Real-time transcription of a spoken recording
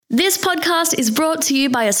This podcast is brought to you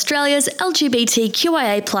by Australia's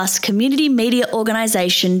LGBTQIA+ community media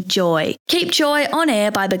organisation, Joy. Keep Joy on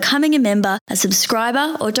air by becoming a member, a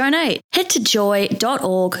subscriber or donate. Head to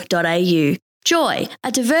joy.org.au. Joy,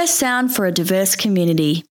 a diverse sound for a diverse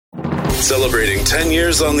community. Celebrating 10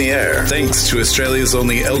 years on the air, thanks to Australia's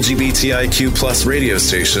only LGBTIQ+ radio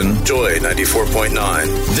station, Joy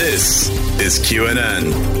 94.9. This is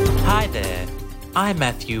QNN. Hi there, I'm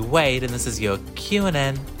Matthew Wade and this is your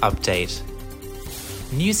QNN update.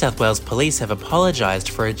 New South Wales Police have apologised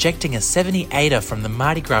for ejecting a 78er from the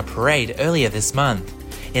Mardi Gras parade earlier this month,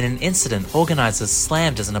 in an incident organisers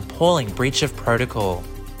slammed as an appalling breach of protocol.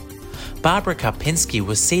 Barbara Karpinski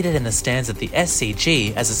was seated in the stands at the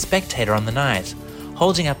SCG as a spectator on the night,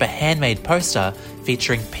 holding up a handmade poster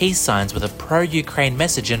featuring peace signs with a pro-Ukraine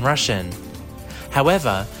message in Russian.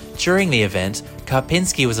 However, during the event,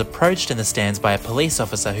 Karpinski was approached in the stands by a police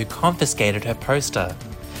officer who confiscated her poster.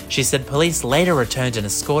 She said police later returned and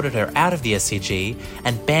escorted her out of the SCG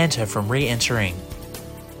and banned her from re-entering.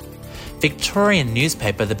 Victorian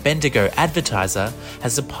newspaper The Bendigo Advertiser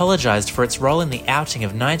has apologised for its role in the outing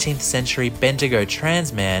of 19th century Bendigo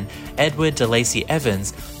trans man Edward de Lacy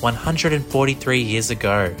Evans 143 years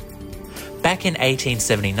ago. Back in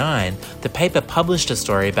 1879, the paper published a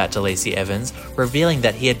story about de Lacy Evans, revealing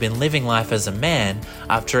that he had been living life as a man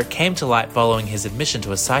after it came to light following his admission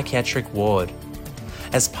to a psychiatric ward.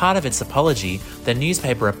 As part of its apology, the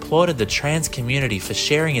newspaper applauded the trans community for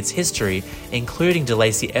sharing its history, including de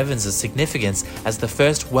Lacy Evans' significance as the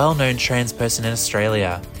first well-known trans person in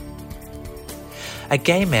Australia. A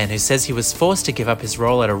gay man who says he was forced to give up his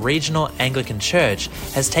role at a regional Anglican church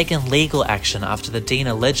has taken legal action after the dean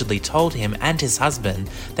allegedly told him and his husband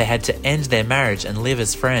they had to end their marriage and live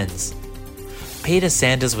as friends. Peter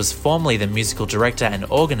Sanders was formerly the musical director and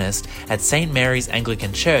organist at St Mary's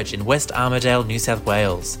Anglican Church in West Armidale, New South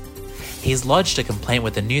Wales. He's lodged a complaint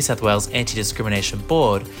with the New South Wales Anti-Discrimination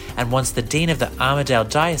Board and wants the Dean of the Armidale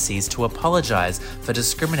Diocese to apologise for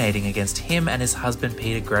discriminating against him and his husband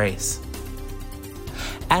Peter Grace.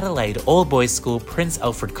 Adelaide all-boys school Prince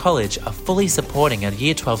Alfred College are fully supporting a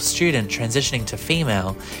Year 12 student transitioning to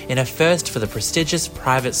female in a first for the prestigious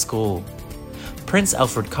private school. Prince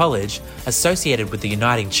Alfred College, associated with the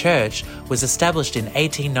Uniting Church, was established in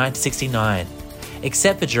 1869.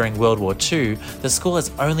 Except for during World War II, the school has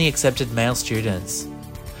only accepted male students.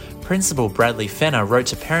 Principal Bradley Fenner wrote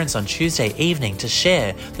to parents on Tuesday evening to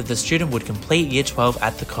share that the student would complete Year 12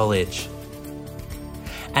 at the college.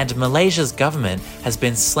 And Malaysia's government has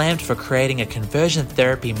been slammed for creating a conversion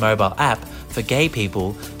therapy mobile app for gay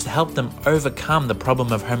people to help them overcome the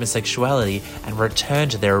problem of homosexuality and return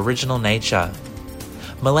to their original nature.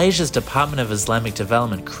 Malaysia's Department of Islamic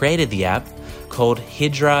Development created the app, called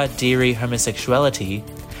Hijrah Diri Homosexuality.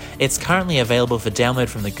 It's currently available for download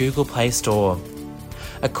from the Google Play Store.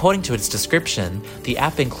 According to its description, the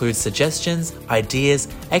app includes suggestions, ideas,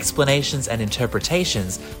 explanations and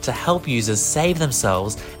interpretations to help users save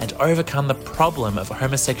themselves and overcome the problem of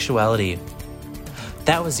homosexuality.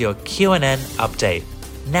 That was your QNN update.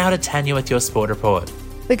 Now to Tanya with your sport report.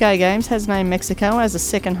 The Gay Games has named Mexico as a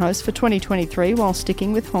second host for 2023 while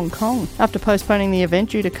sticking with Hong Kong. After postponing the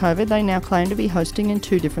event due to COVID, they now claim to be hosting in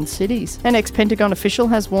two different cities. An ex-Pentagon official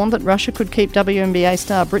has warned that Russia could keep WNBA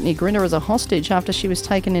star Brittany Griner as a hostage after she was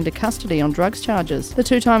taken into custody on drugs charges. The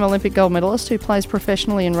two-time Olympic gold medalist who plays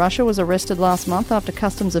professionally in Russia was arrested last month after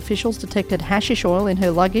customs officials detected hashish oil in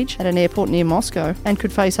her luggage at an airport near Moscow and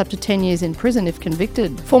could face up to 10 years in prison if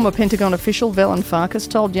convicted. Former Pentagon official Velen Farkas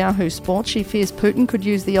told Yahoo Sports she fears Putin could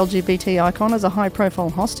use the LGBT icon as a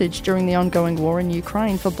high-profile hostage during the ongoing war in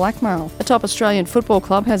Ukraine for blackmail. A top Australian football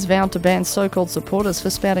club has vowed to ban so-called supporters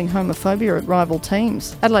for spouting homophobia at rival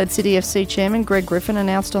teams. Adelaide City FC chairman Greg Griffin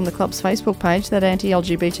announced on the club's Facebook page that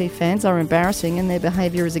anti-LGBT fans are embarrassing and their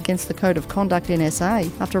behaviour is against the code of conduct in SA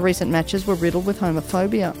after recent matches were riddled with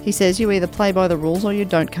homophobia. He says you either play by the rules or you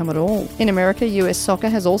don't come at all. In America, US Soccer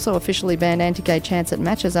has also officially banned anti-gay chants at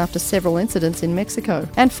matches after several incidents in Mexico.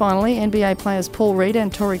 And finally, NBA players Paul Reed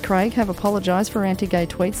and Torrey Craig have apologised for anti-gay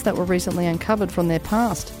tweets that were recently uncovered from their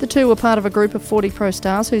past. The two were part of a group of 40 pro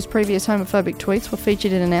stars whose previous homophobic tweets were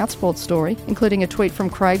featured in an Outsports story, including a tweet from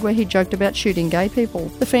Craig where he joked about shooting gay people.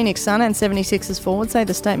 The Phoenix Sun and 76ers forward say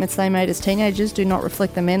the statements they made as teenagers do not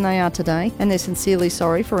reflect the men they are today, and they're sincerely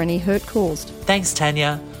sorry for any hurt caused. Thanks,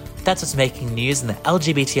 Tanya. That's what's making news in the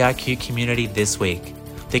LGBTIQ community this week.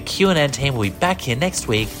 The QNN team will be back here next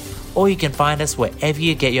week, or you can find us wherever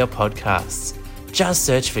you get your podcasts. Just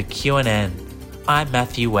search for QNN. I'm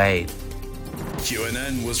Matthew Wade.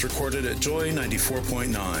 QNN was recorded at Joy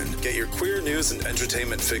 94.9. Get your queer news and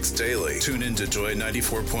entertainment fix daily. Tune in to Joy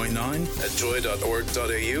 94.9 at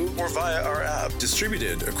joy.org.au or via our app.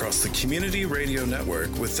 Distributed across the Community Radio Network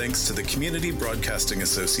with thanks to the Community Broadcasting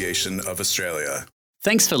Association of Australia.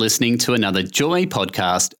 Thanks for listening to another Joy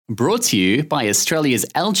podcast brought to you by Australia's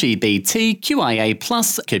LGBTQIA+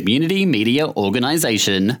 community media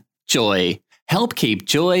organisation, Joy. Help keep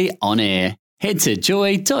Joy on air. Head to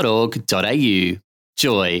joy.org.au.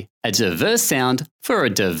 Joy, a diverse sound for a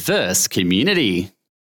diverse community.